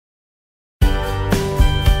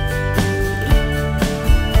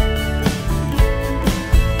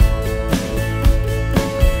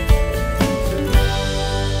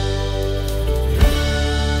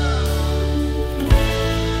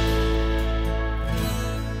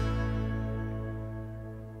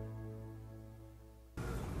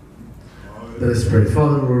Let us pray.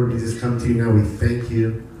 Father, Lord, we just come to you now. We thank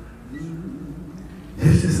you.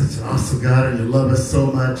 You're just such an awesome God, and you love us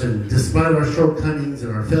so much. And despite our shortcomings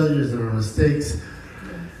and our failures and our mistakes,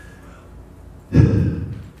 you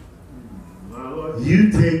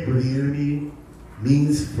take what the enemy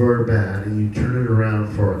means for bad, and you turn it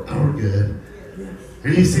around for our good.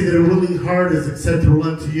 And you say that a willing heart is acceptable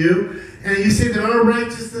unto you. And you say that our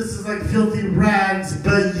righteousness is like filthy rags,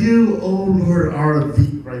 but you, O Lord, are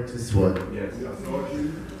the righteous one. Yes.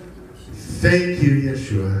 Thank you,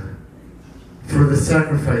 Yeshua, for the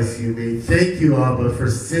sacrifice you made. Thank you, Abba,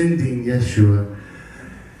 for sending Yeshua.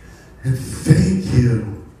 And thank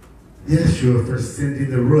you, Yeshua, for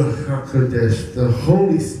sending the Ruach HaKodesh, the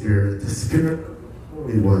Holy Spirit, the Spirit of the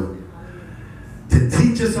Holy One, to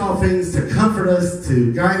teach us all things, to comfort us,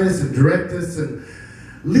 to guide us and direct us, and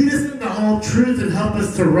lead us into all truth, and help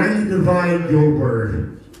us to rightly divide your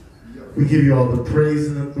word. We give you all the praise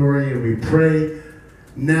and the glory, and we pray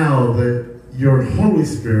now that your Holy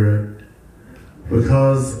Spirit will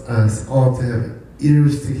cause us all to have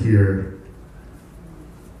ears to hear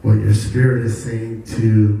what your Spirit is saying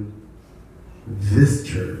to this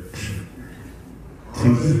church,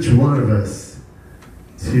 to each one of us,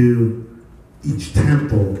 to each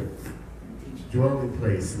temple, each dwelling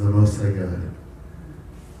place in the Most High God.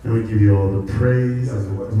 And we give you all the praise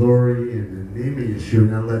and the glory in the name of Yeshua.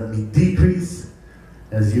 Now let me decrease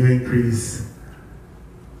as you increase.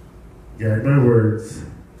 Guide my words.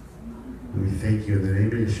 And we thank you in the name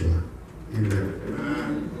of Yeshua. Amen.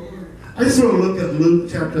 I just want to look at Luke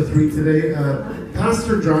chapter 3 today.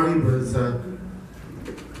 Pastor Johnny was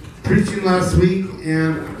preaching last week,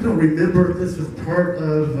 and I don't remember if this was part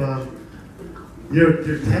of your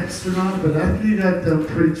text or not, but after you got done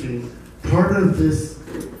preaching, part of this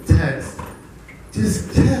text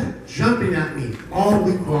just kept jumping at me all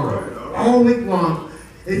week long. All week long,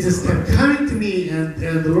 it just kept coming to me, and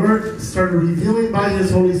the Lord started revealing by His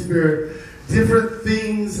Holy Spirit different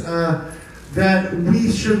things that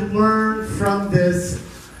we should learn from this,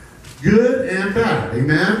 good and bad.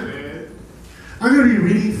 Amen? I'm going to be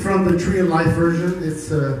reading from the Tree of Life version.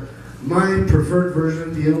 It's my preferred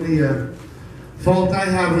version. The only fault I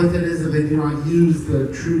have with it is that they do not use the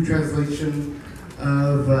true translation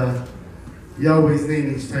of Yahweh's name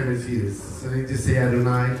each time it's used. So they just say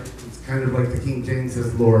Adonai. It's kind of like the King James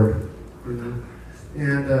says Lord, you know.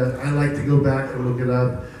 And I like to go back and look it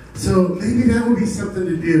up. So maybe that would be something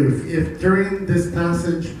to do. If during this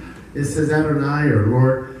passage it says Adonai or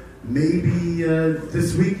Lord, maybe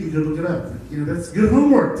this week you could look it up. You know, that's good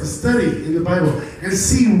homework to study in the Bible and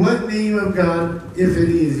see what name of God, if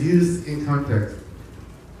any, is used in context.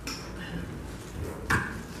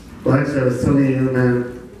 Well, actually, I was telling you,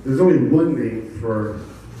 man, there's only one name for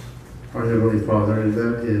our Heavenly Father, and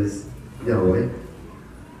that is Yahweh,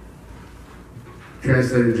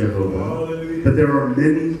 translated Jehovah. Hallelujah. But there are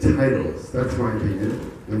many titles. That's my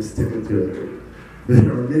opinion. I'm sticking to it.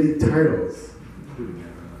 There are many titles.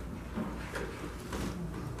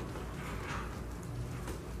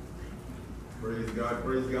 Praise God,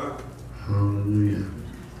 praise God. Hallelujah.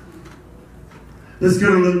 Let's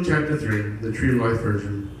go to Luke chapter 3, the Tree of Life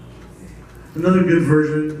version. Another good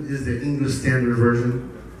version is the English Standard Version.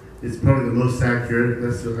 It's probably the most accurate.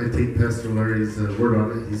 That's what I take Pastor Larry's word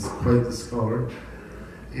on it. He's quite the scholar.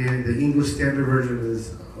 And the English Standard Version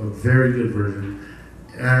is a very good version,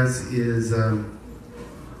 as is the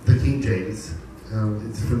King James.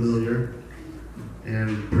 It's familiar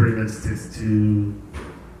and pretty much sticks to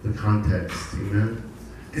the context. Amen.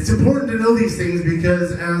 It's important to know these things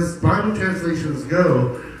because as Bible translations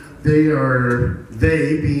go, they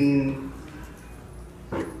being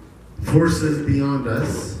forces beyond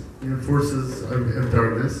us, you know, forces of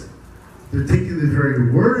darkness, they're taking the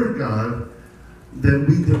very word of God that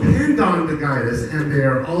we depend on to guide us, and they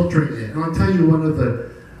are altering it. And I'll tell you one of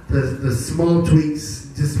the small tweaks,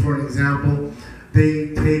 just for an example.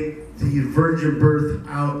 They take the virgin birth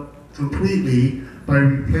out completely by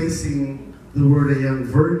replacing the word a young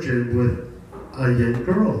virgin with a young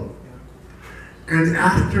girl. And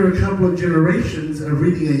after a couple of generations of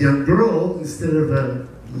reading a young girl instead of a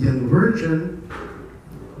young virgin,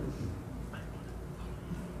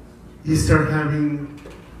 you start having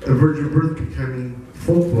the virgin birth becoming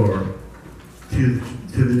folklore to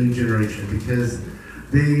the new generation, because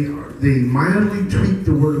they mildly tweak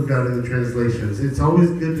the word of God in the translations. It's always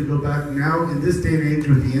good to go back now in this day and age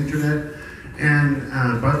with the internet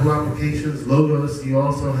and Bible applications, logos. You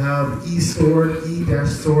also have e-sword,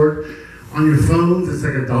 e-sword on your phones. It's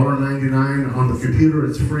like $1.99. On the computer,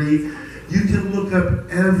 it's free. You can look up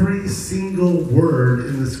every single word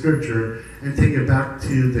in the scripture and take it back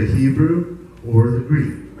to the Hebrew or the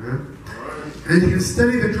Greek. And you can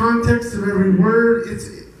study the context of every word.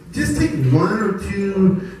 Just take one or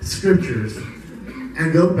two scriptures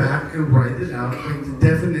and go back and write it out, like the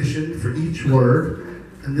definition for each word,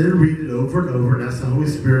 and then read it over and over and ask the Holy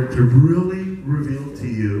Spirit to really reveal to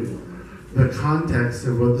you the context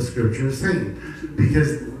of what the scripture is saying.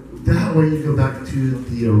 Because that way you go back to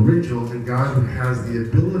the original, and God has the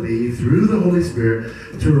ability through the Holy Spirit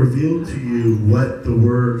to reveal to you what the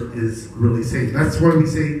word is really saying. That's why we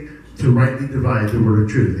say to rightly divide the word of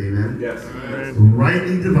truth. Amen? Yes.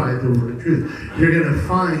 Rightly divide the word of truth. You're going to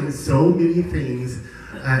find so many things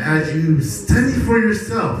as you study for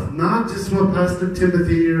yourself, not just what Pastor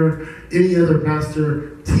Timothy or any other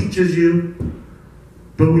pastor teaches you,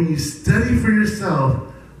 but when you study for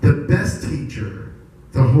yourself, the best teacher,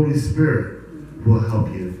 the Holy Spirit, will help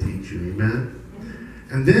you and teach you. Amen?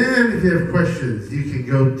 And then if you have questions, you can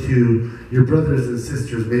go to your brothers and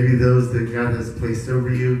sisters, maybe those that God has placed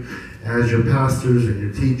over you as your pastors and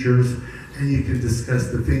your teachers, and you can discuss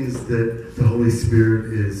the things that the Holy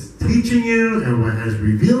Spirit is teaching you and what has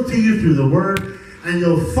revealed to you through the Word. And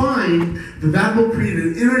you'll find that that will create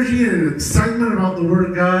an energy and an excitement about the Word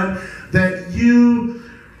of God that you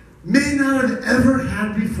may not have ever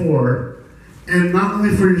had before, and not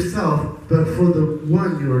only for yourself, but for the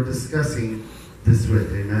one you are discussing this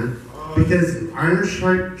with. Amen? Because iron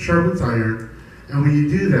sharpens iron, and when you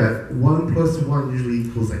do that, 1 plus 1 usually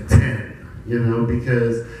equals like 10.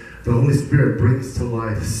 Because the Holy Spirit brings to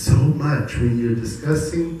life so much when you're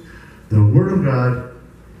discussing the Word of God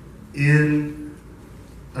in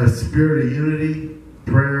a spirit of unity,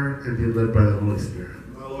 prayer, and being led by the Holy Spirit.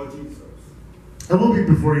 My Lord Jesus. I won't be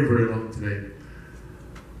before you very long today.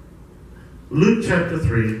 Luke chapter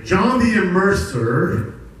 3. John the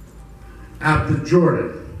Immerser at the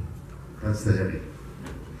Jordan. That's the heading.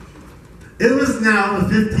 It was now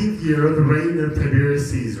the 15th year of the reign of Tiberius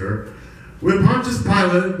Caesar, when Pontius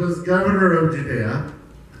Pilate was governor of Judea,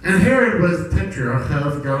 and Herod was tetrarch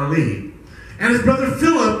of Galilee, and his brother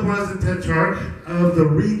Philip was the tetrarch of the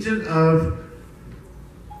region of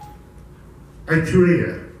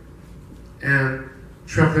Iturea and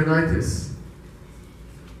Trachonitis,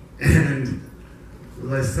 and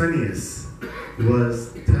Lysanias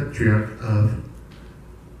was tetrarch of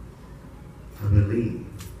Abilene.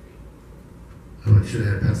 Oh, I should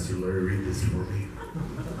have had Pastor Larry read this for me.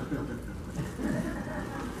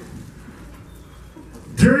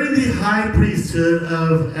 During the high priesthood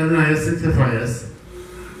of Ananias and Caiaphas,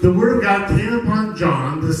 the word of God came upon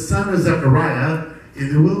John, the son of Zechariah,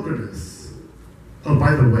 in the wilderness. Oh,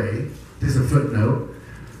 by the way, there's a footnote.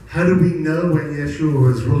 How do we know when Yeshua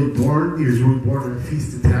was really born? He was really born on the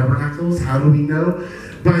Feast of Tabernacles. How do we know?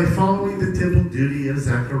 By following the temple duty of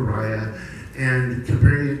Zechariah and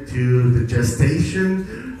comparing it to the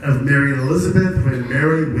gestation of Mary and Elizabeth when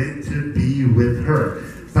Mary went to be with her.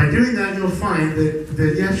 By doing that, you'll find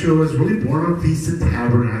that Yeshua was really born on Feast of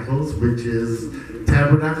Tabernacles, which is,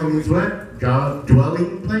 tabernacle means what? God,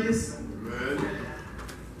 dwelling place. Amen.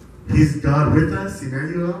 He's God with us,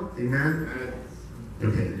 Emmanuel. Amen?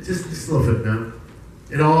 Okay, just a little footnote.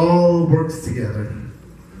 It all works together.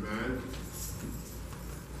 Amen.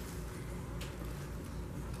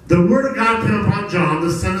 The word of God came upon John,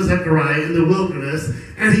 the son of Zechariah, in the wilderness,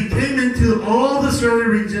 and he came into all the surrounding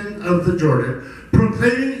region of the Jordan,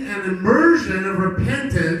 proclaiming an immersion of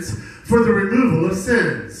repentance for the removal of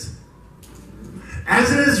sins.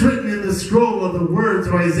 As it is written in the scroll of the words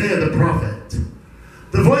of Isaiah the prophet,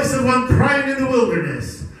 the voice of one crying in the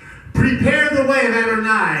wilderness, prepare the way of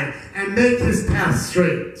Adonai, and make his path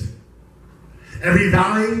straight. Every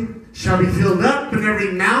valley shall be filled up, and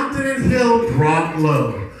every mountain and hill brought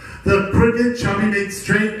low. The crooked shall be made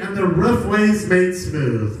straight, and the rough ways made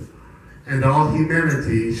smooth. And all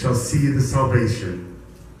humanity shall see the salvation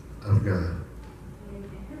of God.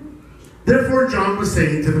 Therefore John was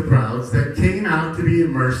saying to the crowds that came out to be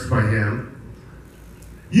immersed by him,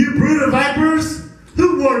 you brood of vipers,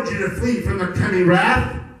 who warned you to flee from the coming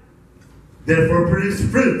wrath? Therefore produce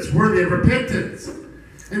fruits worthy of repentance.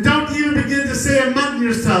 And don't even begin to say among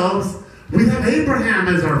yourselves, we have Abraham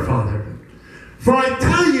as our father. For I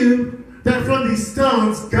tell you that from these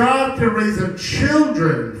stones God can raise up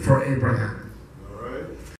children for Abraham.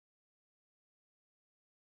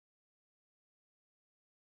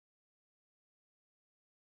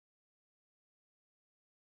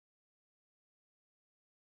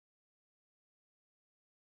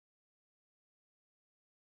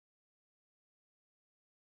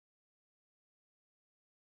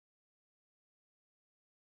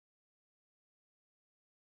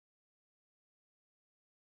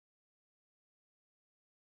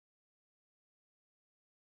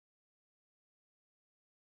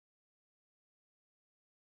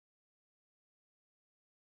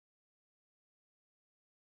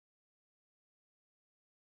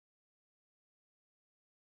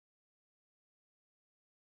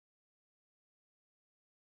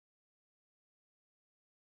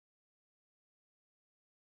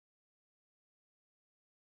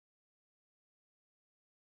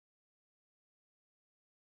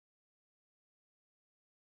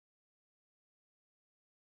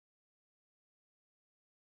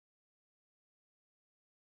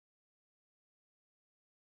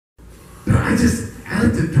 But I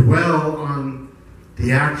like to dwell on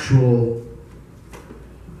the actual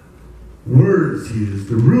words used.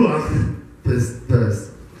 The ruach,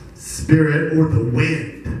 the spirit, or the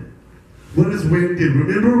wind. What does wind do?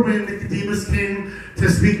 Remember when Nicodemus came to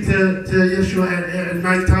speak to Yeshua at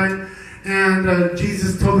nighttime? And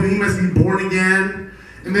Jesus told him he must be born again.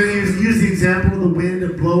 And then he used the example of the wind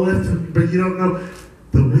that bloweth, but you don't know.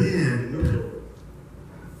 The wind,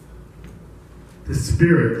 the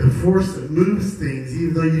spirit, the force that moves things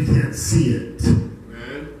even though you can't see it.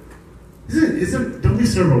 Don't we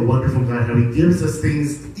serve a wonderful God, how he gives us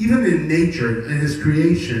things, even in nature and his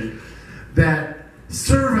creation, that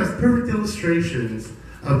serve as perfect illustrations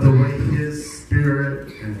of the way his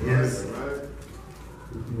spirit and his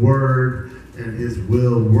word and his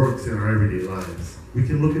will works in our everyday lives. We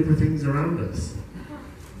can look at the things around us.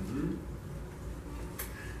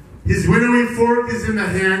 His winnowing fork is in the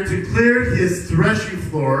hand to clear his threshing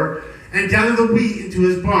floor and gather the wheat into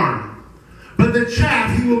his barn. But the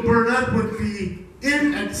chaff he will burn up with the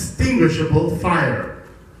inextinguishable fire.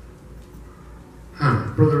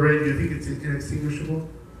 Brother Ray, do you think it's inextinguishable?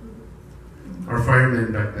 Our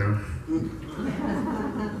fireman back down.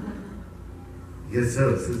 Yes, so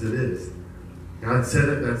it says it is. God said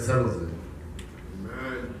it, that settles it.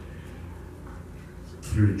 Amen.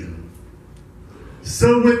 Through John.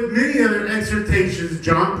 So with many other exhortations,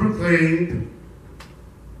 John proclaimed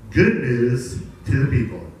good news to the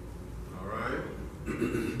people. All right.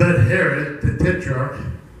 But Herod, the tetrarch,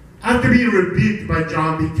 after being rebuked by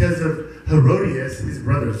John because of Herodias, his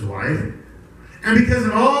brother's wife, and because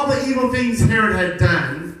of all the evil things Herod had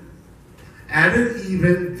done, added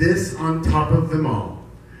even this on top of them all.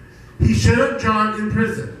 He shut up John in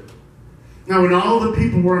prison. Now when all the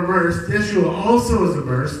people were immersed, Yeshua also was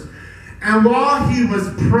immersed, and while he was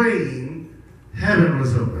praying, heaven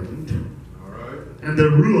was opened. All right. And the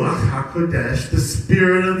Ruach HaKodesh, the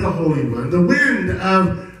Spirit of the Holy One, the wind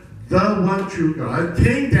of the one true God,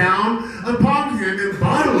 came down upon him in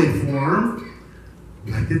bodily form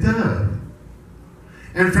like a dove.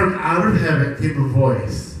 And from out of heaven came a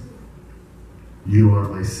voice. You are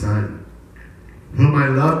my son, whom I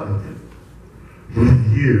love.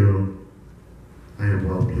 With you I am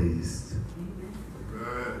well pleased.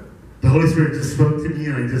 The Holy Spirit just spoke to me,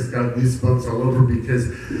 and I just got goosebumps all over because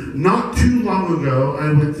not too long ago,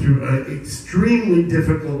 I went through an extremely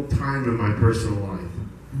difficult time in my personal life.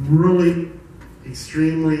 Really,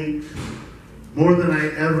 extremely, more than I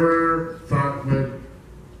ever thought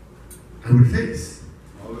I would face.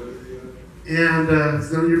 And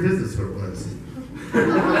it's none of your business what it was.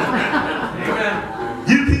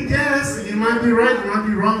 You can guess, you might be right, you might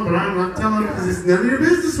be wrong, but I'm not telling because it's none of your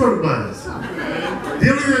business what it was. The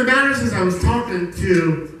only thing that matters is I was talking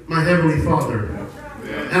to my Heavenly Father.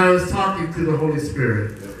 And I was talking to the Holy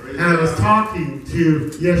Spirit. And I was talking to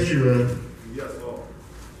Yeshua.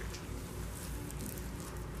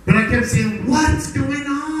 But I kept saying, what's going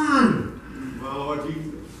on?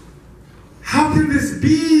 How can this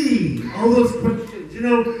be? All those questions. You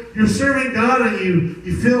know, you're serving God and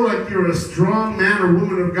you feel like you're a strong man or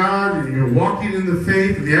woman of God and you're walking in the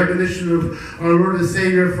faith and the admonition of our Lord and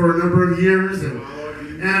Savior for a number of years and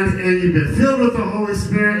you've been filled with the Holy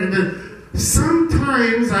Spirit, and then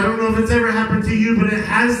sometimes, I don't know if it's ever happened to you, but it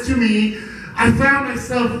has to me, I found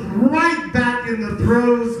myself right back in the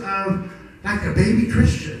throes of like a baby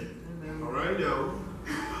Christian. All right, now.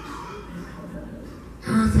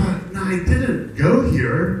 And I thought, no, I didn't go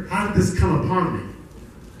here. How did this come upon me?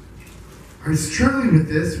 I'm struggling with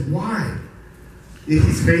this. Why?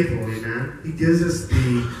 He's faithful, amen. He gives us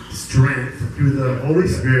the strength through the Holy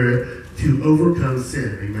Spirit to overcome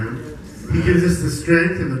sin, amen. He gives us the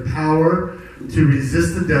strength and the power to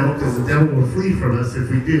resist the devil, because the devil will flee from us if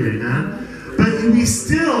we do, amen. But we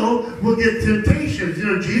still will get temptations. You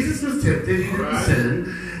know, Jesus was tempted, he didn't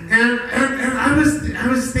sin. And I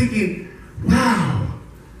was thinking, wow,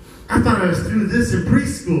 I thought I was through this in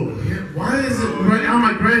preschool. Why is it right on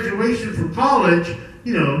my graduation from college,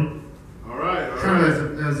 you know, kind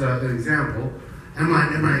of as an example, am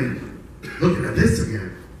I looking at this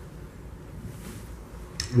again?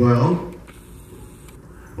 Well,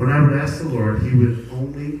 when I would ask the Lord, he would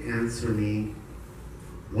only answer me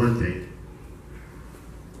one thing.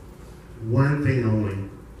 One thing only.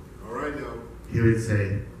 All right, now. He would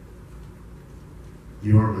say,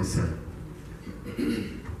 you are my son.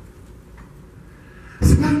 I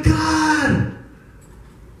said, my God,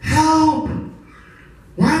 help.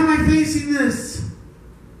 Why am I facing this?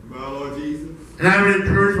 My Lord Jesus. And I would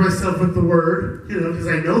encourage myself with the word, you know, because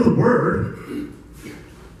I know the word.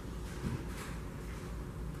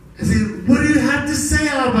 I say, what do you have to say,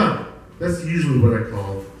 Abba? That's usually what I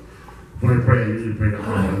call When I pray, I usually pray to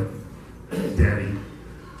Abba, Daddy.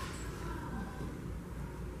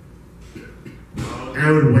 And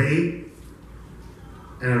I would wait,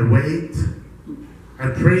 and I'd wait.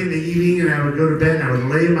 I'd pray in the evening, and I would go to bed, and I would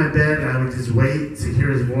lay in my bed, and I would just wait to hear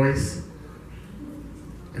his voice.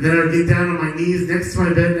 And then I would get down on my knees next to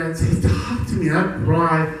my bed, and I'd say, talk to me. And I'd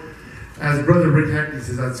cry. As Brother Rick Hackney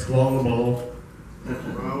says, I'd swallow them all.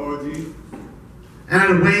 And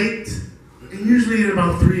I'd wait, and usually at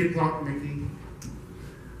about 3 o'clock, Mickey,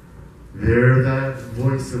 there that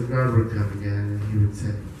voice of God would come again, and he would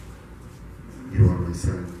say, you are my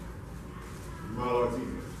son.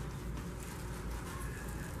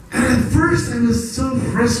 And at first I was so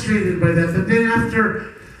frustrated by that, but then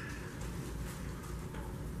after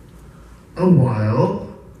a while,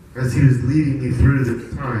 as he was leading me through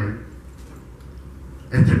the time,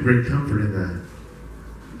 I took great comfort in that.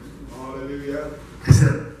 Hallelujah. I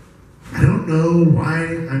said, I don't know why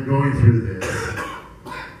I'm going through this,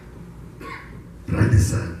 but I'm his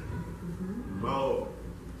son.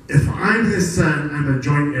 If I'm his son, I'm a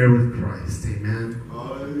joint heir with Christ. Amen.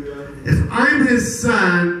 Hallelujah. If I'm his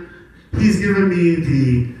son, he's given me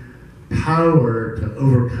the power to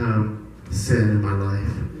overcome sin in my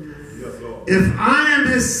life. Yes, Lord. If I am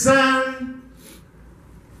his son,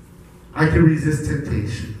 I can resist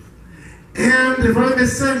temptation. And if I'm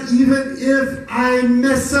his son, even if I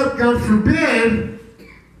mess up, God forbid,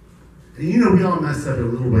 and you know we all mess up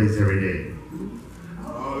in little ways every day.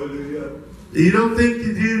 Hallelujah. You don't think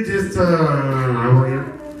you do just, I want you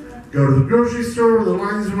go to the grocery store where the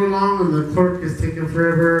lines are long and the clerk is taking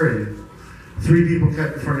forever and 3 people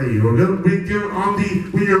cut in front of you. Or when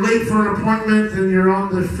you're late for an appointment and you're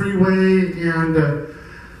on the freeway and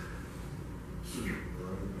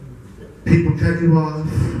people cut you off.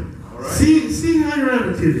 Right. See how your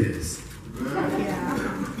attitude is.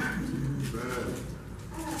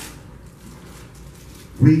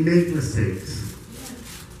 We make mistakes.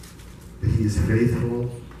 But he is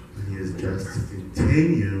faithful and he is just to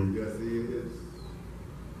continue. Yes, he is.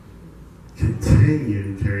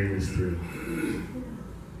 Continue carrying us through.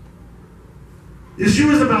 Yeshua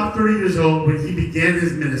was about 30 years old when he began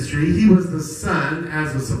his ministry. He was the son,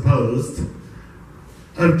 as was supposed,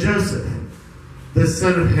 of Joseph, the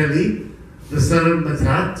son of Heli, the son of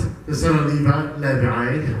Matat, the son of Levi,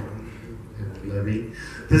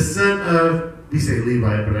 the son of, we say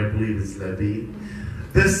Levi, but I believe it's Levi,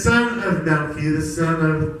 the son of Melchi, the son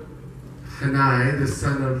of Hanai, the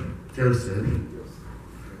son of Joseph,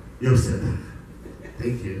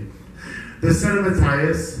 thank you, the son of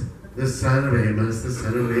Matthias, the son of Amos, the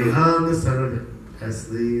son of Nahum, the son of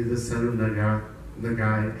Esli, the son of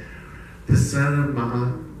Nagai, the son of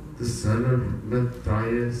Ma, the son of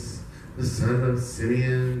Matthias, the son of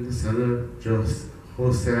Simeon, the son of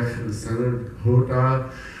Hosech, the son of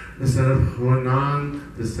Hoda, the son of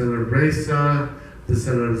Honan, the son of Resa, the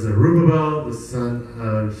son of Zerubbabel, the son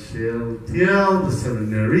of Shealtiel, the son of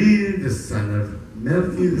Neri, the son of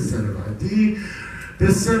Melchi, the son of Adi,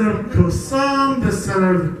 the son of Kosam, the son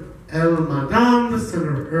of Elmadam, the son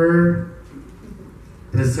of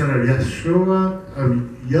the son of Yeshua,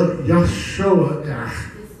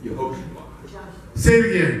 Say it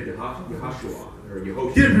again.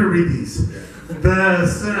 Yehoshua. Get her read these. The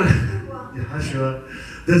son of Yeshua,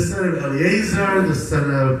 the son of Eleazar, the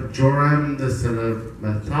son of Joram, the son of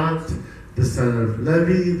Mathat, the son of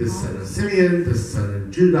Levi, the son of Simeon, the son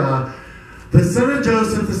of Judah, the son of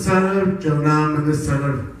Joseph, the son of Jonam, and the son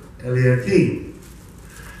of Eliakim.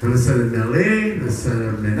 And the son of Melech, the son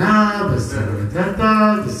of Menah, the son of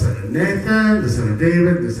Mattatha, the son of Nathan, the son of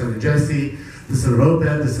David, the son of Jesse, the son of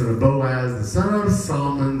Obed, the son of Boaz, the son of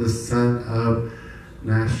Solomon, the son of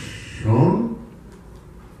Nashon,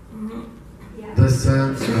 the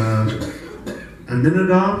son of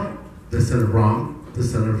Aminadab, the son of Ram, the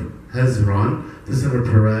son of Hezron, the son of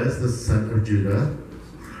Perez, the son of Judah,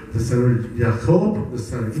 the son of Jacob, the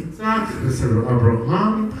son of Isaac, the son of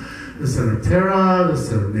Abraham, the son of Terah, the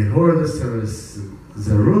son of Nahor, the son of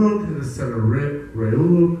Zerug, the son of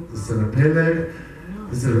Reu, the son of Peleg,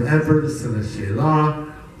 the son of Eber, the son of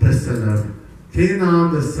Shelah, the son of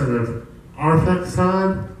Canaan, the son of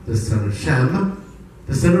Arphaxad, the son of Shem,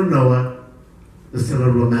 the son of Noah, the son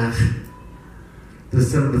of Lamech, the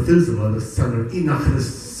son of Methuselah, the son of Enoch, the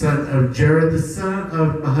son of Jared, the son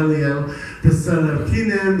of Mahaliel, the son of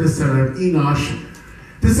Kenan, the son of Enosh,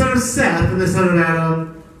 the son of Seth, and the son of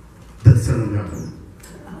Adam, the son of God.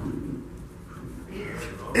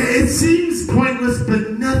 It seems pointless,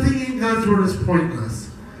 but nothing in God's word is pointless.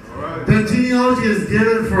 Right. The genealogy is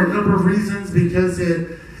given for a number of reasons because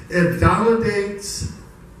it validates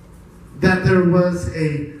that there was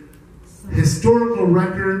a historical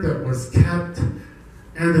record that was kept,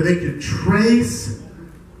 and that they could trace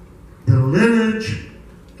the lineage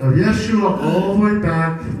of Yeshua all the way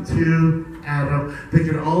back to Adam. They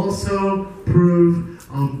could also prove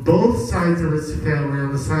on both sides of his family,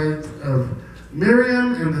 on the side of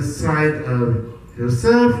Miriam and the side of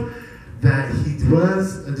Joseph, that he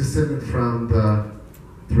was a descendant from the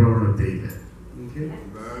throne of David. Okay?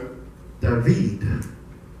 David.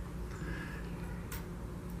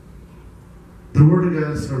 The word of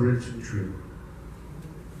God is so rich and true.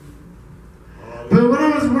 But what I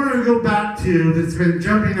was wanting to go back to, that's been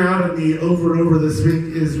jumping out at me over and over this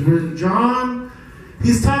week, is when John,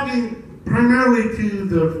 he's talking primarily to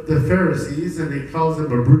the Pharisees, and he calls them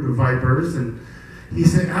a brood of vipers, and he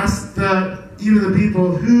said, ask even the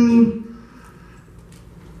people who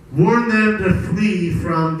warned them to flee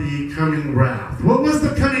from the coming wrath. What was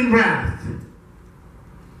the coming wrath?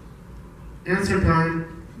 Answer time.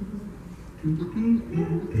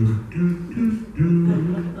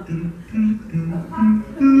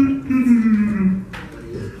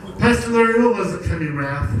 Pastor Larry, what was the coming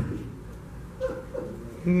wrath?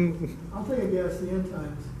 I'll take a guess, the end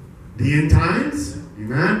times. The end times?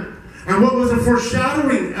 Amen. And what was a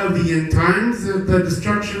foreshadowing of the end times? The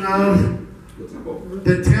destruction of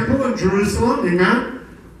the temple in Jerusalem? Amen.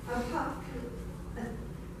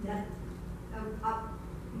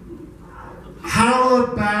 How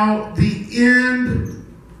about the end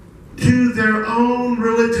to their own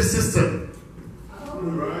religious system? All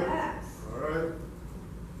right. All right.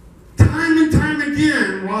 Time and time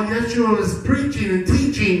again, while Yeshua was preaching and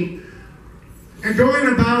teaching and going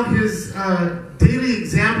about his daily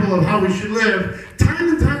example of how we should live, time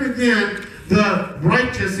and time again, the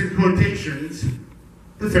righteous, in quotations,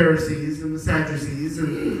 the Pharisees and the Sadducees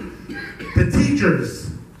and the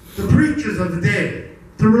teachers, the preachers of the day,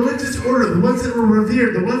 the religious order, the ones that were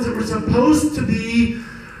revered, the ones that were supposed to be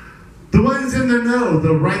the ones in the know,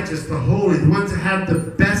 the righteous, the holy, the ones that had the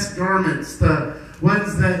best garments, the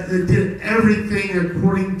ones that did everything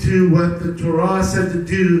according to what the Torah said to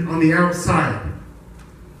do on the outside.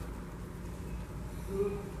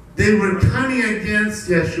 They were coming against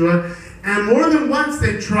Yeshua, and more than once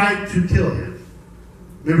they tried to kill him.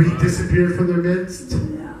 Remember, he disappeared from their midst?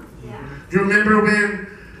 Yeah. Do you remember when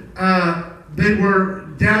they were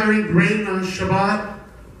gathering grain on Shabbat?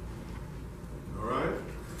 All right.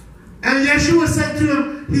 And Yeshua said to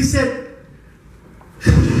him, he said,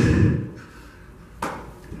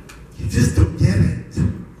 you just don't get it.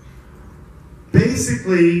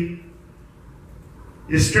 Basically,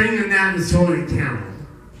 you're stringing a gnat and swallowing a camel.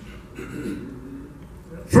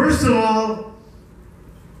 First of all,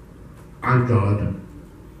 I'm God.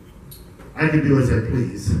 I can do as I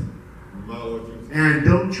please. And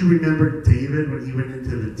don't you remember David when he went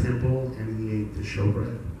into the temple and he ate the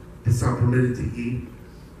showbread? It's not permitted to eat.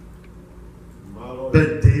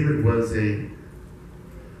 But David was a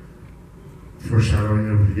foreshadowing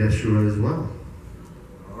of Yeshua as well.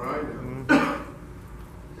 All right.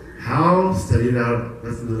 How? Study it out.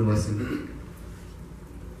 That's another lesson.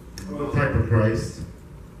 What type of Christ?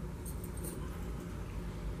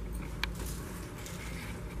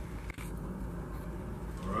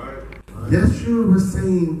 All right. Yeshua was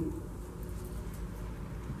saying,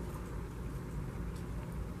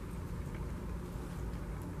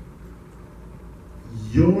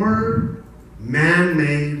 your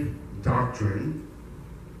man-made doctrine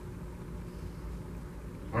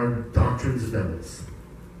are doctrines of devils.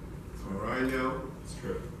 All right now. It's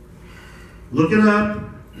true. Look it up.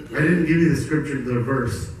 I didn't give you the scripture, the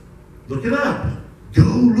verse. Look it up. Go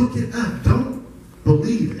look it up. Don't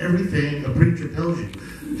believe everything a preacher tells you.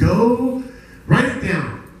 Go write it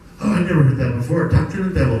down. Oh, I never heard that before. Doctrine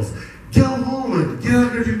of devils. Go home and get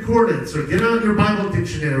out your concordance or get out your Bible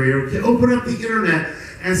dictionary or open up the internet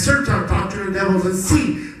and search out Doctrine of Devils and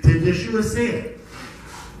see, did Yeshua say it?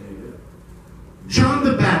 John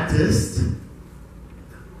the Baptist,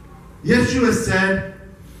 Yeshua said,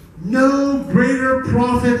 no greater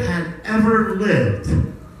prophet had ever lived.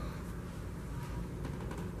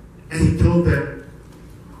 And he told them,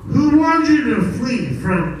 who warned you to flee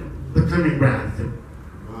from the coming wrath?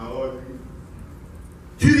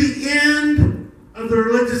 To the end of the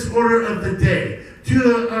religious order of the day, to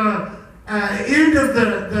the end of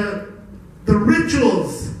the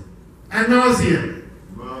rituals ad nauseum,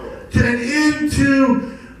 to an end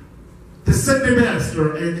to the Sunday best,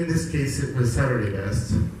 or in this case it was Saturday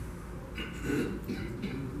best,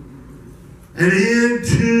 an end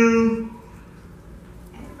to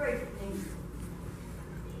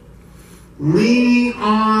leaning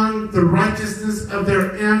on the righteousness of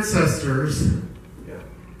their ancestors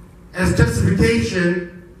as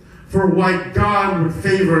justification for why God would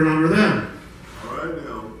favor and honor them. All right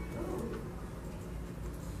now.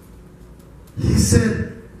 He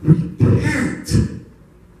said, repent.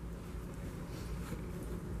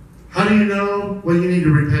 How do you know what you need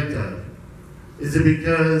to repent of? Is it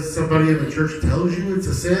because somebody in the church tells you it's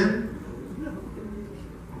a sin?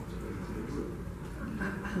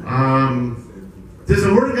 Does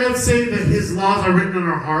the Word of God say that His laws are written on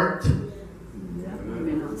our heart?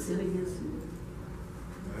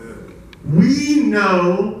 We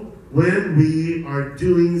know when we are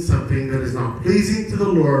doing something that is not pleasing to the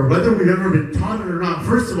Lord, whether we've ever been taught it or not.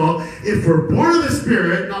 First of all, if we're born of the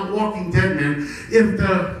Spirit, not walking dead men, if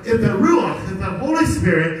the Ruach, if the Holy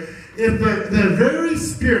Spirit, if the very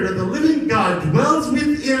Spirit of the living God dwells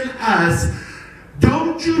within us,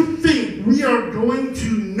 don't you think we are going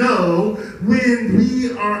to know when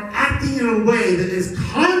we are acting in a way that is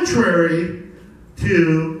contrary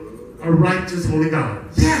to a righteous, holy God?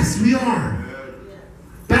 Yes, we are.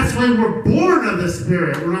 That's why we're born of the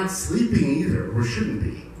Spirit. We're not sleeping either. We shouldn't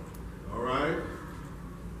be. All right.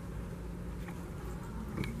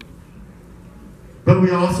 But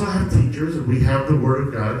we also have teachers, and we have the Word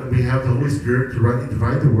of God, and we have the Holy Spirit to rightly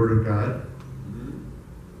divide the Word of God.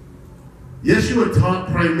 Yeshua taught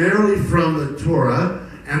primarily from the Torah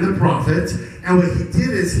and the prophets, and what he did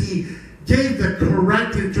is he gave the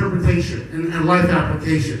correct interpretation and life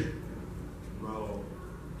application. Wow.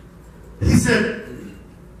 He said,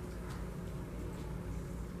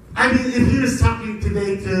 I mean, if he was talking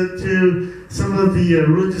today to some of the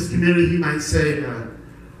religious community, he might say,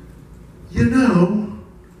 you know,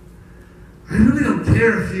 I really don't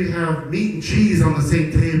care if you have meat and cheese on the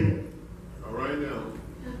same table. All right now.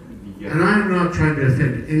 And I'm not trying to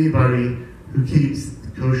offend anybody who keeps the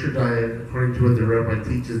kosher diet according to what the rabbi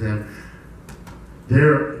teaches them.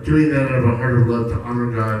 They're doing that out of a heart of love to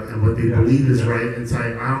honor God and what they believe is right, and so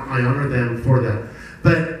I honor them for that.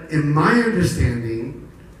 But in my understanding,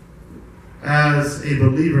 as a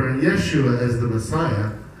believer in Yeshua as the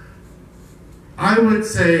Messiah, I would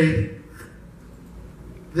say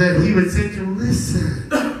that he would say to him, listen,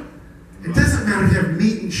 it doesn't matter if you have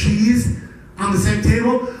meat and cheese on the same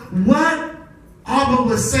table. What Abba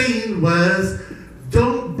was saying was,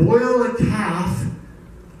 don't boil a calf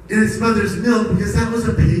in its mother's milk, because that was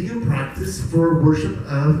a pagan practice for worship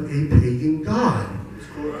of a pagan god.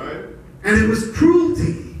 Right. And it was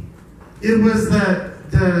cruelty. It was a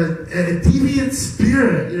deviant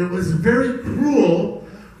spirit. It was very cruel,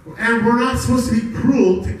 and we're not supposed to be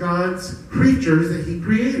cruel to God's creatures that he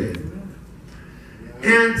created.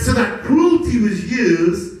 And so that cruelty was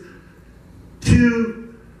used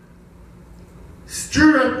to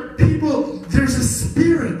stir up people. There's a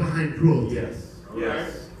spirit behind cruelty. Yes.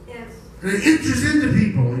 Yes. And it enters into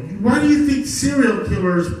people. Why do you think serial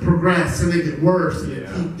killers progress and they get worse and they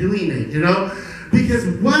keep doing it, you know? Because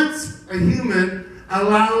once a human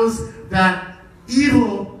allows that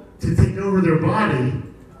evil to take over their body,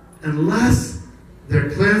 unless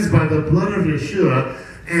they're cleansed by the blood of Yeshua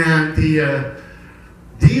and the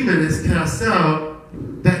demon is cast out,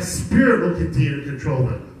 that spirit will continue to control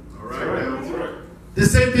them. All right. That's right. The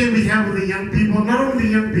same thing we have with the young people, not only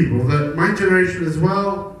the young people, my generation as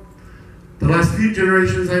well, the last few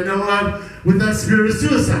generations I know of, with that spirit of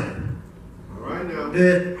suicide. All right now.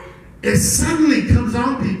 It suddenly comes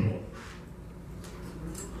on people.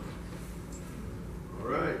 All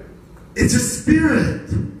right. It's a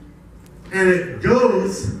spirit. And it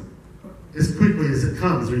goes as quickly as it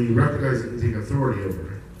comes when you recognize it and take authority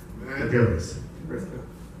over it. Man. It goes.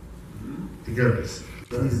 It goes.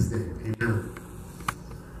 In Jesus' name. Amen.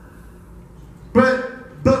 But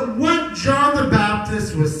what John the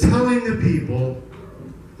Baptist was telling the people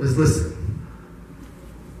was, listen,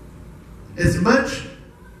 as much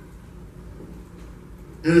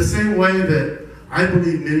in the same way that I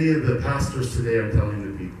believe many of the pastors today are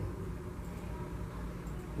telling the people,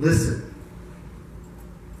 listen,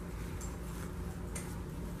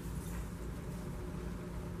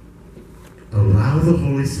 allow the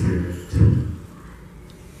Holy Spirit to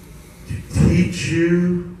teach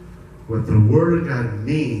you what the Word of God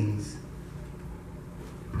means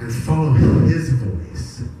and follow His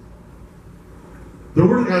voice. The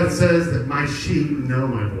Word of God says that my sheep know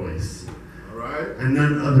my voice. All right. And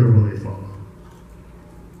none other will they follow.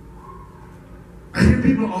 I hear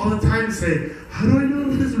people all the time say, how do I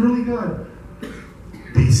know if this is really God?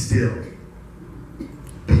 Be still.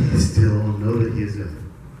 Be still and know that He is God.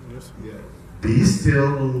 Yes. Be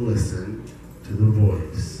still and listen to the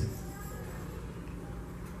voice.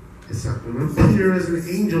 It's not going to appear as an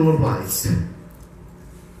angel of light. It's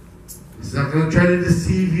not going to try to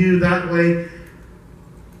deceive you that way.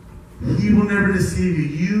 He will never deceive you.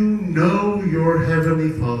 You know your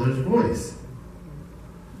Heavenly Father's voice.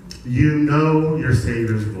 You know your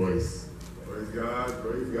Savior's voice. Praise God,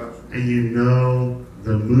 praise God. And you know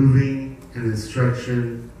the moving and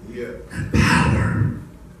instruction Yeah. and power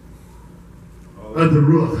of the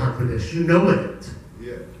Ruach HaKodesh. You know it.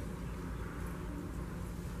 Yeah.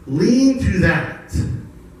 Lean to that.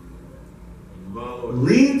 Lord.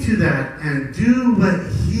 Lean to that and do what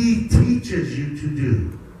He teaches you to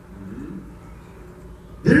do.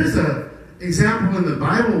 There's an example in the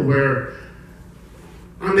Bible where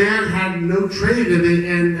a man had no trade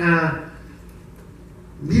and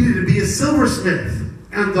needed to be a silversmith.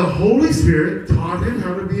 And the Holy Spirit taught him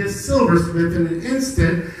how to be a silversmith in an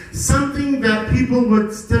instant, something that people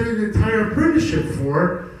would study an entire apprenticeship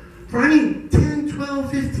for 10,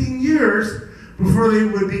 12, 15 years before they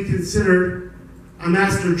would be considered a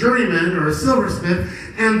master journeyman or a silversmith.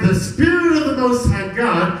 And the Spirit of the Most High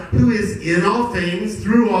God, who is in all things,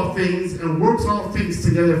 through all things, and works all things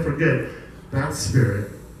together for good, that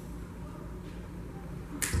Spirit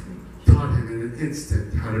taught him in an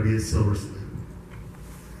instant how to be a silversmith.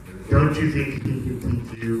 Don't you think He can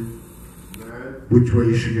teach you which way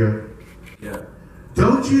you should go? Yeah.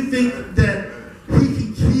 Don't you think that He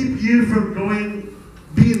can keep you from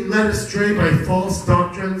being led astray by false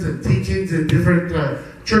doctrines and teachings in different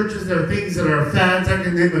churches? There are things that are fads. I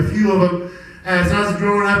can name a few of them. As I was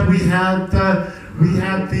growing up, we had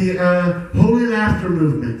the Holy Laughter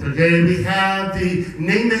movement. Okay, we had the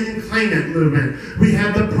Name It and Claim It movement. We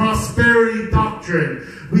had the Prosperity Doctrine.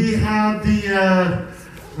 We had the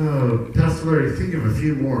Pastor Larry, think of a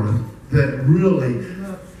few more that really.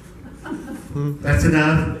 That's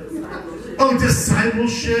enough. Oh,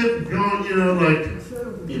 discipleship, going, like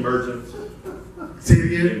Emergent. Say it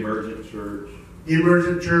again. Emergent church.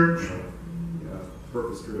 Emergent church. Yeah.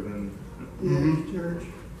 Purpose driven. Mm-hmm. Church.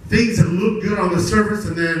 Things that look good on the surface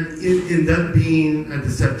and then end up being a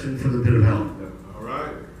deception from the pit of hell. All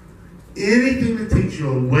right. Anything that takes you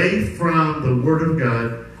away from the Word of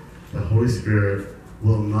God, the Holy Spirit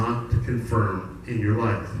will not confirm in your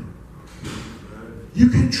life. You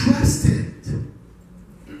can trust it.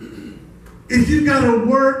 If you've got to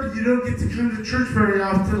work and you don't get to come to church very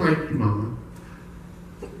often, like your mama.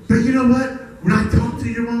 But you know what? When I talk to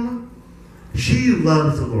your mama, she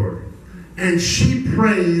loves the Lord. And she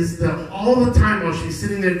prays all the time while she's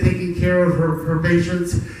sitting there taking care of her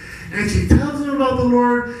patients. And she tells them about the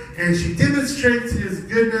Lord, and she demonstrates His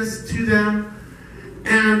goodness to them.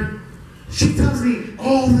 And she tells me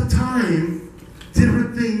all the time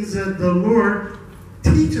different things that the Lord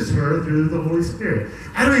teaches her through the Holy Spirit.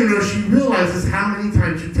 I don't even know if she realizes how many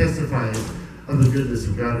times she testifies of the goodness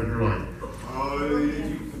of God in her life.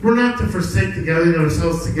 We're not to forsake the gathering of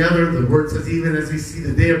ourselves together. The Word says even as we see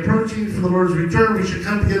the day approaching for the Lord's return, we should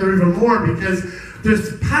come together even more because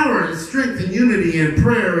there's power and strength and unity and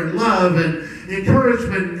prayer and love and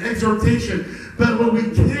encouragement and exhortation. But what we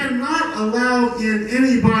cannot allow in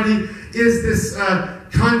anybody is this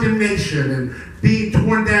condemnation and being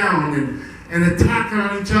torn down and attacking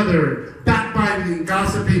on each other, backbiting and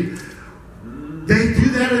gossiping. They do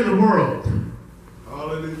that in the world.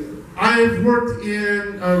 Hallelujah. I've worked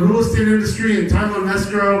in real estate industry in Thailand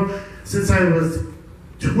escrow since I was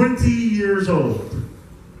 20 years old.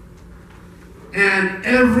 And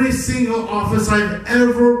every single office I've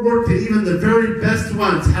ever worked in, even the very best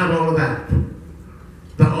ones, had all of that.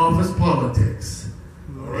 The office politics.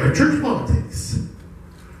 The church politics.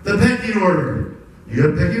 The pecking order. You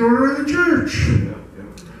have a pecking order in the church. Yeah.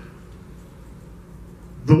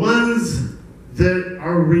 The ones that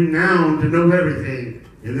are renowned to know everything.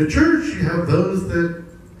 In the church, you have those that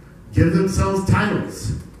give themselves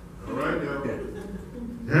titles. All right now.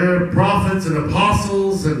 They're prophets and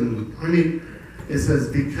apostles, and it says,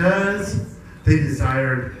 because they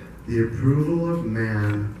desired the approval of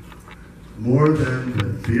man more than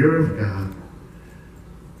the fear of God,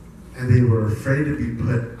 and they were afraid to be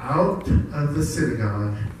put out of the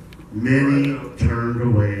synagogue, many turned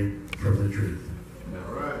away from the truth.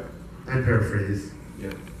 All right. I paraphrase.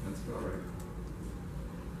 Yeah, that's about right.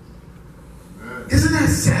 Man. Isn't that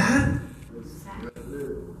sad?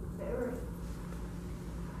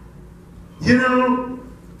 You know,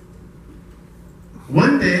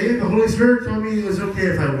 one day the Holy Spirit told me it was okay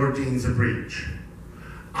if I wore jeans to preach.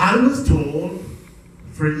 I was told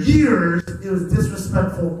for years it was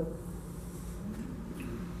disrespectful.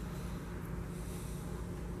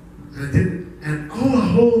 And I didn't, and a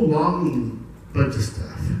whole long bunch of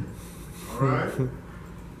stuff. All right.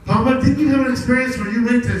 Papa, didn't you have an experience where you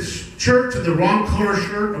went to church in the wrong color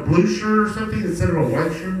shirt, a blue shirt or something, instead of a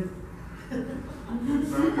white shirt? In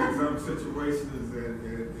some situations and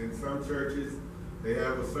some churches, they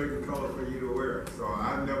have a certain color for you to wear. So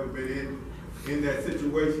I've never been in that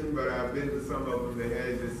situation, but I've been to some of them that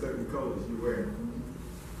has just certain colors you wear.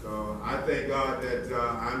 So I thank God that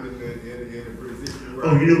I'm in a position where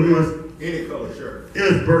Oh, you know who was? Any color shirt. It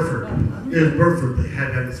was Burford. It was Burford that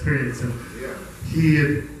had that experience. And Yeah.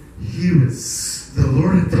 he was, the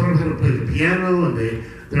Lord had taught him how to play the piano, and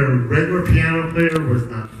their regular piano player was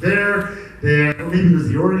not there. Maybe it was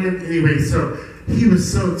the organ. Anyway, so he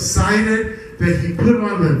was so excited that he put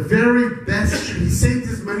on the very best shirt. He saved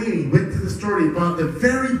his money and he went to the store and he bought the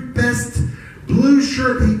very best blue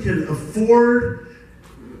shirt he could afford.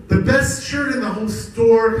 The best shirt in the whole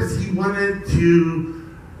store because he wanted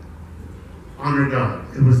to honor God.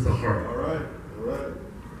 It was the heart. All right.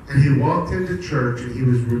 And he walked into church and he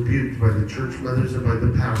was rebuked by the church mothers and by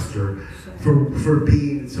the pastor for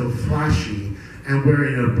being so flashy and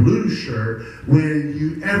wearing a blue shirt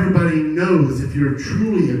when everybody knows if you're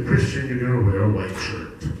truly a Christian, you're going to wear a white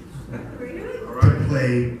shirt All to right.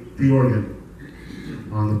 play the organ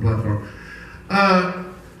on the platform.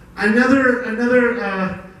 Another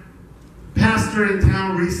pastor in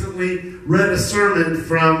town recently read a sermon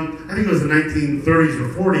from, I think it was the 1930s or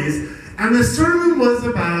 40s, and the sermon was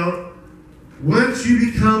about once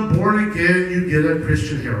you become born again, you get a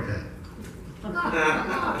Christian haircut.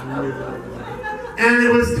 And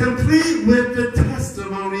it was complete with the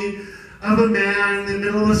testimony of a man in the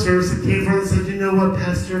middle of the service that came forward and said, you know what,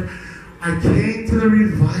 Pastor? I came to the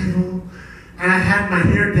revival and I had my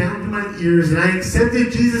hair down to my ears and I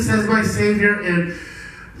accepted Jesus as my Savior, and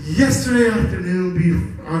yesterday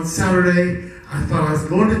afternoon, on Saturday, I thought I was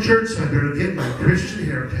going to church, so I better get my Christian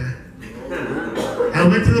haircut. I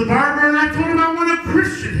went to the barber and I told him I want a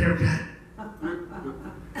Christian haircut.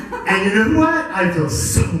 And you know what? I feel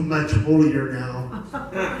so much holier now.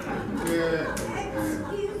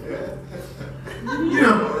 You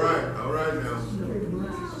know, All right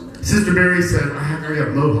now. Sister Mary said, I got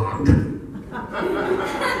mohawked.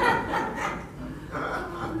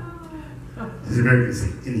 Sister Mary can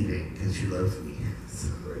say anything because she loves me. So.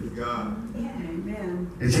 Praise God.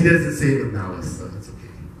 Amen. And she doesn't say it with malice, so it's okay.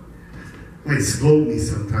 Might scold me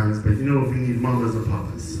sometimes, but you know, if we need mamas and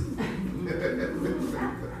papas.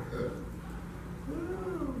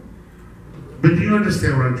 But do you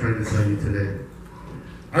understand what I'm trying to tell you today?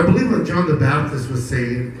 I believe what John the Baptist was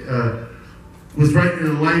saying was right in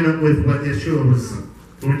alignment with what Yeshua was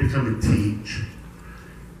going to come and teach.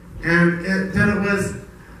 And that it was,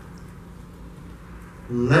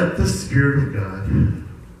 let the Spirit of God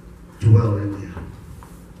dwell in you.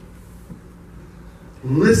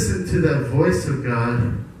 Listen to that voice of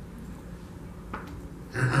God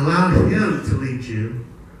and allow Him to lead you.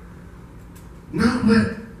 Not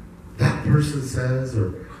what that person says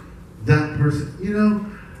or that person, you know.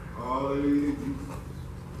 Hallelujah.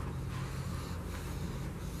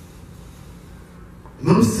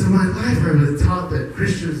 Most of my life I was taught that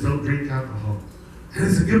Christians don't drink alcohol. And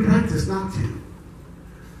it's a good practice not to.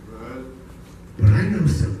 Right. But I know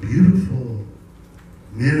some beautiful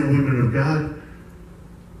men and women of God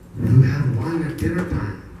who have wine at dinner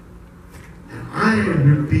time. And I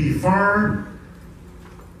would be far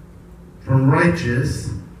from righteous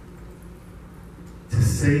to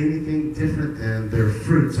say anything different than their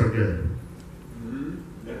fruits are good.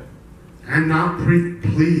 And not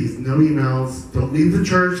please, no emails. Don't leave the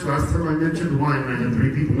church. Last time I mentioned wine, I had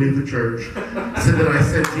 3 people leave the church. Said that I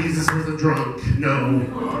said Jesus was a drunk. No.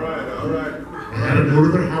 All right. I had to go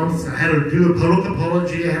to their house. I had to do a public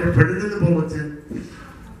apology. I had to print it in the bulletin.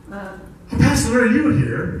 Oh, Pastor Larry, you were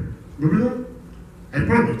here. Remember that? I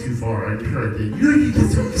probably went too far. I'm sure I did. You get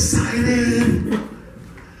so excited.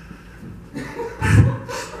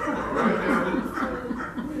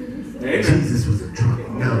 Jesus was a drunk.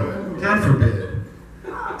 No. God forbid.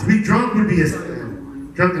 To be drunk would be a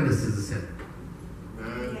sin. Drunkenness is a sin.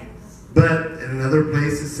 But in another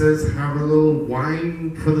place it says, have a little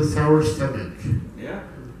wine for the sour stomach. Yeah.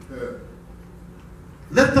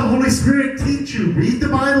 Let the Holy Spirit teach you. Read the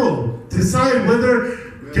Bible. Decide whether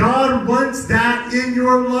God wants that in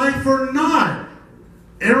your life or not.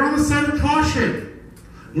 Err on the side of caution.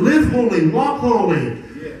 Live holy. Walk holy.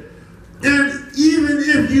 And even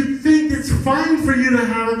if you think it's fine for you to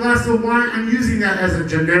have a glass of wine, I'm using that as a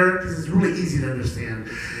generic because it's really easy to understand.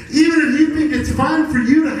 Even if you think it's fine for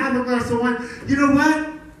you to have a glass of wine, you know what?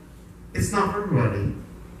 It's not for everybody.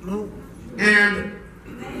 And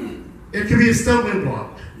it can be a stumbling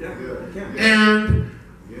block. And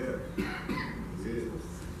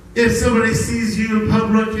if somebody sees you in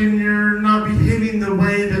public and you're not behaving the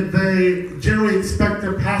way that they generally expect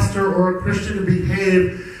a pastor or a Christian to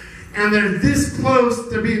behave, and they're this close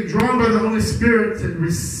to being drawn by the Holy Spirit to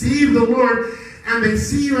receive the Lord, and they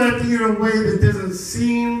see you acting in a way that doesn't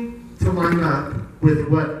seem to line up with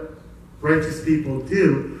what righteous people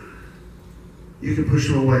do, you can push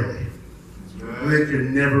them away. And they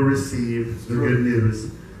can never receive the good news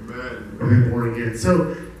of being born again.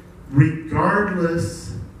 So,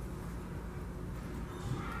 regardless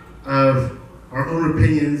of our own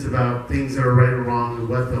opinions about things that are right or wrong and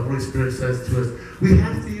what the Holy Spirit says to us, we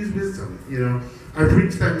have to use wisdom. You know, I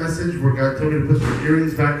preached that message where God told me to put my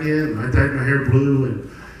earrings back in, and I dyed my hair blue, and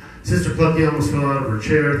Sister Clucky almost fell out of her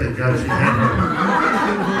chair. Thank God she had her.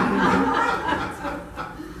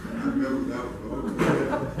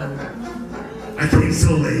 I came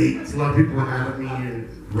so late. A lot of people were mad at me, and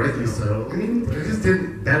rightly so. I mean, I just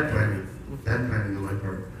did bad planning on my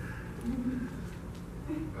part.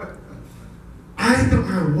 I don't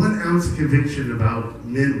have 1 ounce of conviction about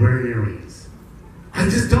men wearing earrings. I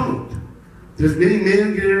just don't. There's many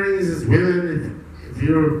men get earrings as women. If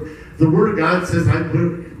you're, the Word of God says, I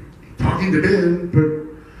put, talking to men,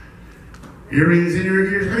 put earrings in your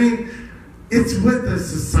ears. I mean, it's what the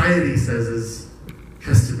society says is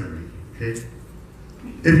customary, okay?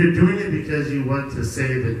 If you're doing it because you want to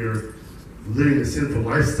say that you're living a sinful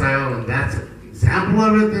lifestyle and that's an example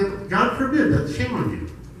of it, then God forbid, that's shame on you.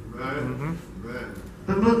 Right.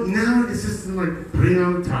 But now it's just like putting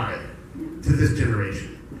on a tie to this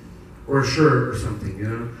generation, or a shirt or something, you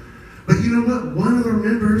know. But you know what? One of our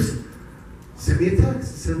members sent me a text and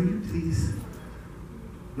said, will you please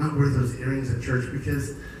not wear those earrings at church,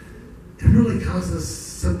 because it really causes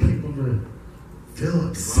some people to feel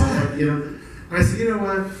upset, you know. And I said, you know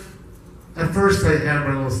what? At first I had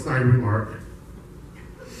my little snide remark.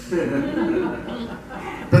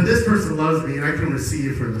 But this person loves me, and I can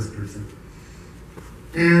receive from this person.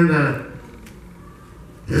 And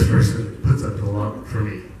this person puts up a lot for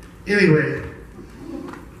me. Anyway,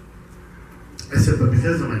 I said, but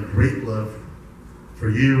because of my great love for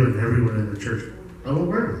you and everyone in the church, I won't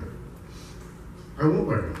wear them. I won't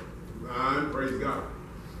wear them. Praise God.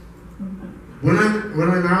 When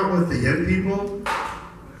I'm out with the young people,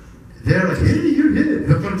 they're like, hey, you did it.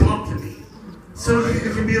 They're going to talk to me. So it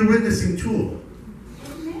can be a witnessing tool.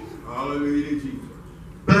 Hallelujah to Jesus.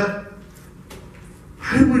 But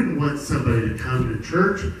I wouldn't want somebody to come to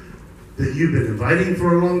church that you've been inviting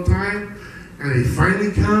for a long time, and they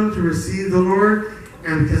finally come to receive the Lord,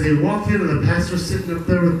 and because they walk in and the pastor's sitting up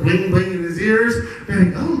there with bling bling in his ears, they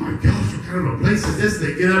think, oh my gosh, what kind of a place is this?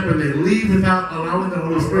 They get up and they leave without allowing the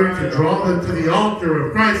Holy Spirit to draw them to the altar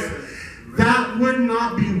of Christ. That would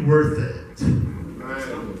not be worth it.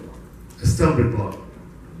 A stumbling block.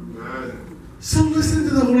 So listen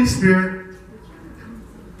to the Holy Spirit,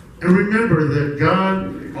 and remember that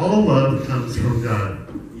God, all love comes from God.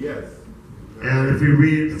 Yes. And if we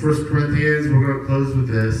read 1 Corinthians, we're going to close with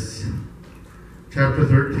this. Chapter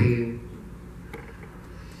 13.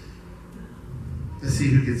 Let's see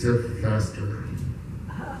who gets up faster.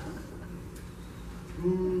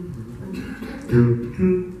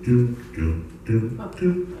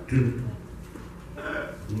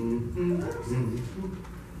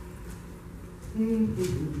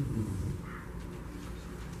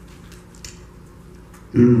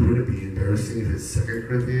 Ooh, would it be embarrassing if it's 2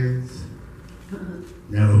 Corinthians?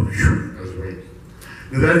 No, I was right.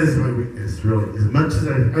 Now that is my weakness, really. As much as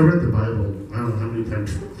I read the Bible, I don't know how many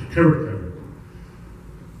times, cover to cover.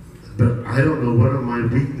 But I don't know, one of my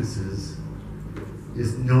weaknesses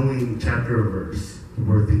is knowing chapter or verse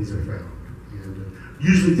where things are found. And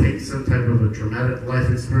usually takes some type of a traumatic life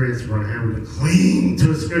experience where I'm having to cling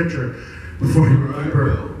to a scripture before I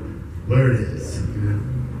remember where it is. You know?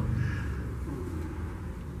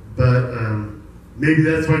 But maybe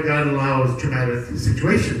that's why God allows traumatic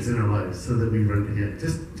situations in our lives, so that we run to Him.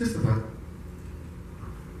 Just a thought.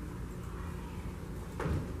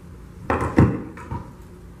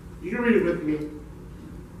 You can read it with me.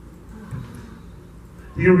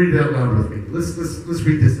 You can read it out loud with me. Let's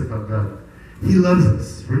read this about God. He loves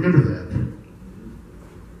us. Remember that.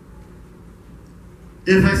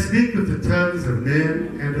 If I speak with the tongues of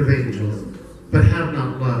men and of angels, but have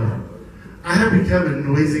not love, I have become a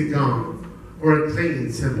noisy gong, or a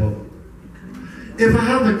clanging cymbal. If I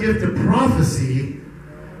have the gift of prophecy,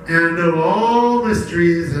 and know all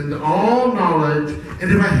mysteries and all knowledge,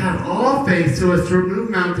 and if I have all faith so as to remove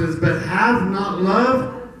mountains, but have not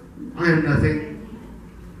love, I am nothing.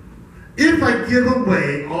 If I give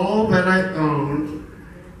away all that I own,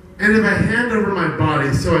 and if I hand over my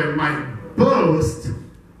body so I might boast,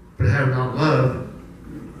 but have not love,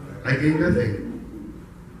 I gain nothing.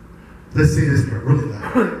 Let's say this part really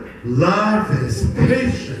loud. Love is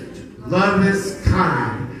patient. Love is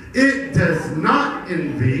kind. It does not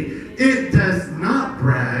envy. It does not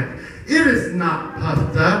brag. It is not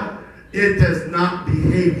puffed up. It does not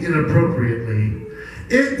behave inappropriately.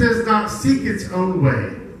 It does not seek its own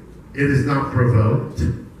way. It is not provoked.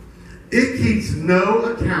 It keeps no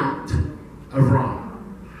account of wrong.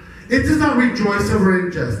 It does not rejoice over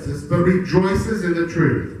injustice, but rejoices in the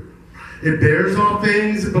truth. It bears all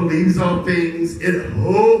things, it believes all things, it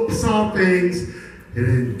hopes all things, it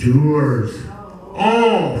endures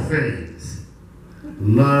all things.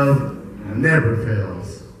 Love never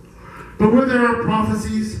fails. But where there are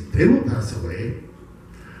prophecies, they will pass away.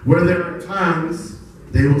 Where there are tongues,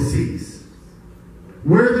 they will cease.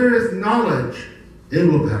 Where there is knowledge, it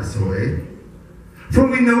will pass away. For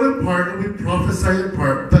we know in part and we prophesy in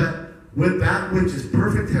part, but when that which is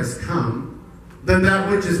perfect has come, then that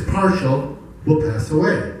which is partial will pass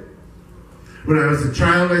away. When I was a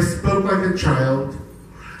child, I spoke like a child.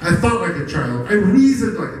 I thought like a child. I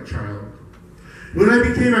reasoned like a child. When I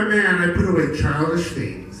became a man, I put away childish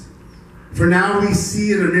things. For now we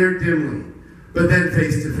see in a mirror dimly, but then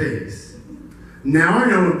face to face. Now I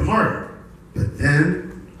know in part, but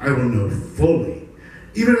then I will know fully,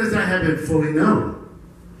 even as I have been fully known.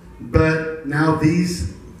 But now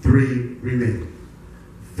these three remain: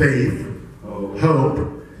 faith, hope,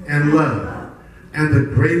 and love. And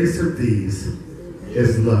the greatest of these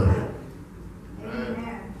is love.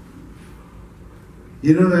 Amen.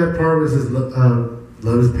 You know that part where it says love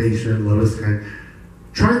is patient, love is kind.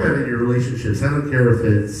 Try that in your relationships. I don't care if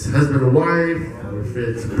it's husband and wife, or if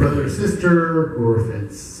it's brother or sister, or if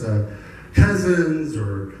it's cousins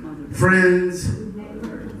or friends,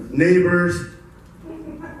 neighbors.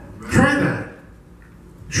 Try that.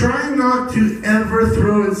 Try not to ever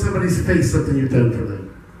throw in somebody's face something you've done for them.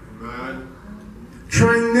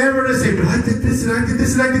 Try never to say, but I did this and I did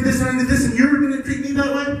this and I did this and I did this and you're going to treat me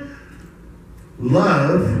that way.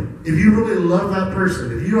 Love, if you really love that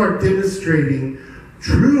person, if you are demonstrating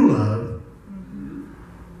true love,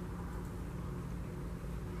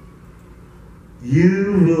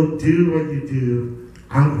 you will do what you do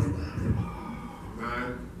out of love.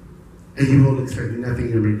 And you will expect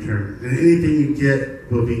nothing in return. And anything you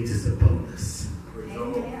get will be just a bonus.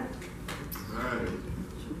 Amen.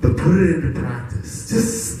 But put it into practice.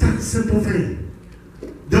 Just that simple thing.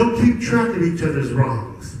 Don't keep track of each other's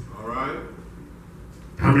wrongs. All right.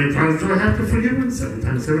 How many times do I have to forgive him? 7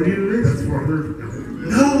 times 70 a day? That's 400.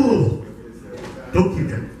 No! Don't keep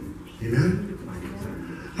track. Amen?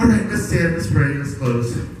 All right, let's stand, let's pray, let's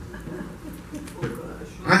close.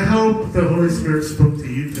 I hope the Holy Spirit spoke to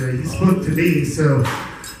you today. He spoke to me, so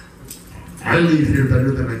I leave here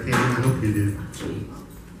better than I came. I hope you do.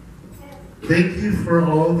 Thank you for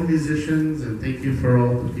all the musicians, and thank you for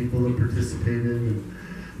all the people that participated, and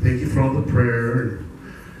thank you for all the prayer. And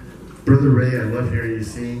Brother Ray, I love hearing you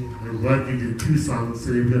sing. I'm glad you did 2 songs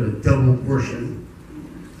today. We've got a double portion.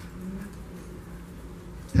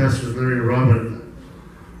 Pastors Larry and Robin,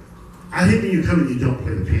 I hate when you come and you don't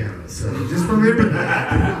play the piano, so just remember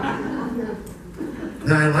that.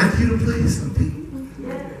 And I'd like you to play something.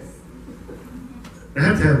 Yes.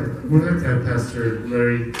 We'll have to have Pastor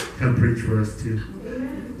Larry come preach for us too.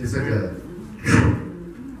 It's like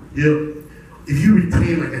if you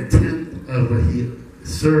retain like a tenth of what he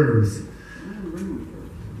serves,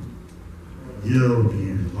 you'll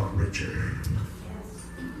be a lot richer.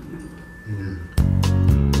 Amen.